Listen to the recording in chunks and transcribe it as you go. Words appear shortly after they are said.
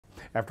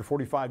After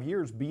 45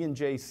 years,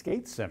 B&J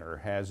Skate Center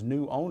has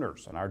new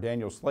owners, and our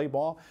Daniel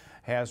Slayball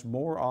has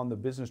more on the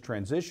business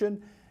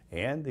transition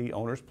and the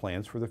owner's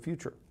plans for the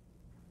future.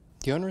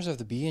 The owners of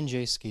the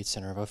B&J Skate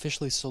Center have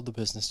officially sold the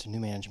business to new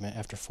management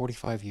after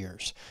 45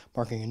 years,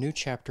 marking a new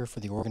chapter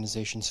for the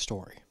organization's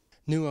story.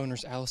 New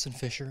owners Allison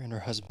Fisher and her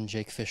husband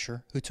Jake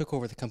Fisher, who took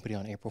over the company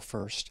on April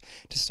 1st,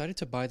 decided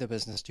to buy the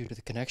business due to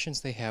the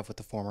connections they have with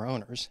the former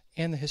owners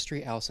and the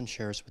history Allison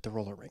shares with the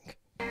roller rink.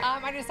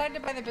 I decided to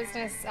buy the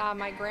business.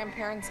 My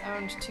grandparents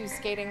owned 2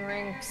 skating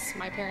rinks.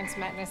 My parents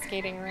met in a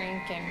skating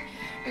rink, and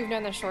we've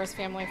known the Shores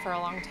family for a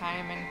long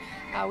time,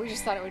 and we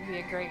just thought it would be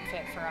a great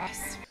fit for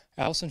us.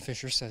 Allison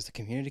Fisher says the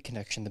community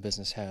connection the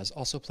business has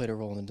also played a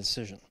role in the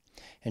decision,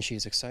 and she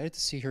is excited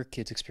to see her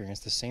kids experience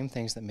the same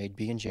things that made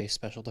B&J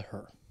special to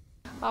her.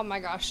 Oh my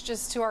gosh,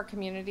 just to our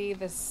community,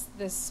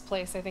 this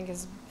place I think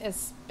has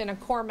been a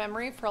core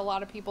memory for a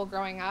lot of people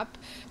growing up,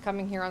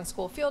 coming here on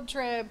school field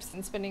trips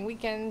and spending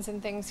weekends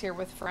and things here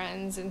with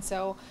friends. And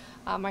so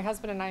my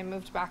husband and I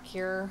moved back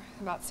here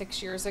about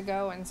 6 years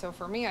ago, and so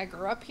for me, I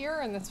grew up here,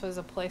 and this was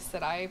a place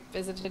that I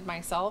visited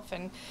myself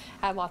and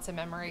had lots of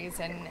memories,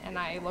 and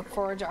I look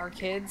forward to our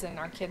kids and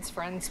our kids'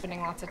 friends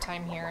spending lots of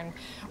time here, and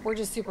we're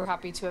just super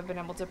happy to have been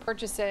able to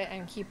purchase it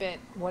and keep it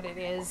what it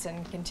is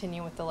and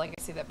continue with the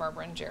legacy that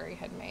Barbara and Jerry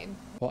had made.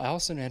 While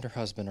Allison and her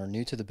husband are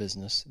new to the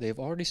business, they have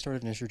already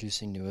started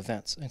introducing new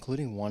events,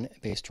 including one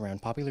based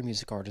around popular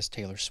music artist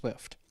Taylor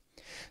Swift.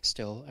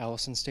 Still,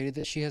 Allison stated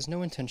that she has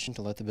no intention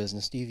to let the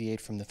business deviate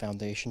from the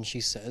foundation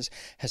she says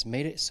has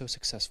made it so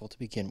successful to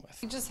begin with.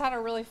 We just had a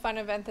really fun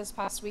event this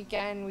past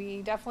weekend.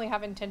 We definitely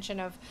have intention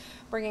of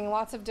bringing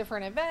lots of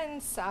different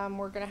events.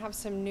 We're going to have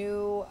some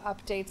new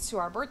updates to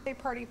our birthday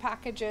party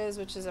packages,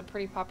 which is a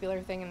pretty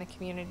popular thing in the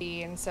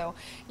community. And so,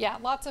 yeah,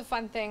 lots of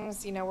fun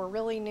things. You know, we're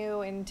really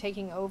new in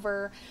taking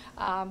over.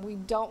 We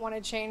don't want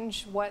to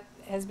change what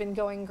has been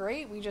going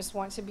great. We just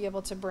want to be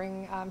able to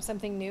bring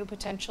something new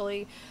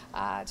potentially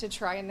to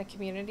try in the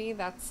community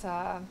that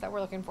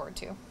we're looking forward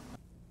to.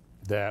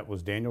 That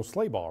was Daniel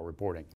Slayball reporting.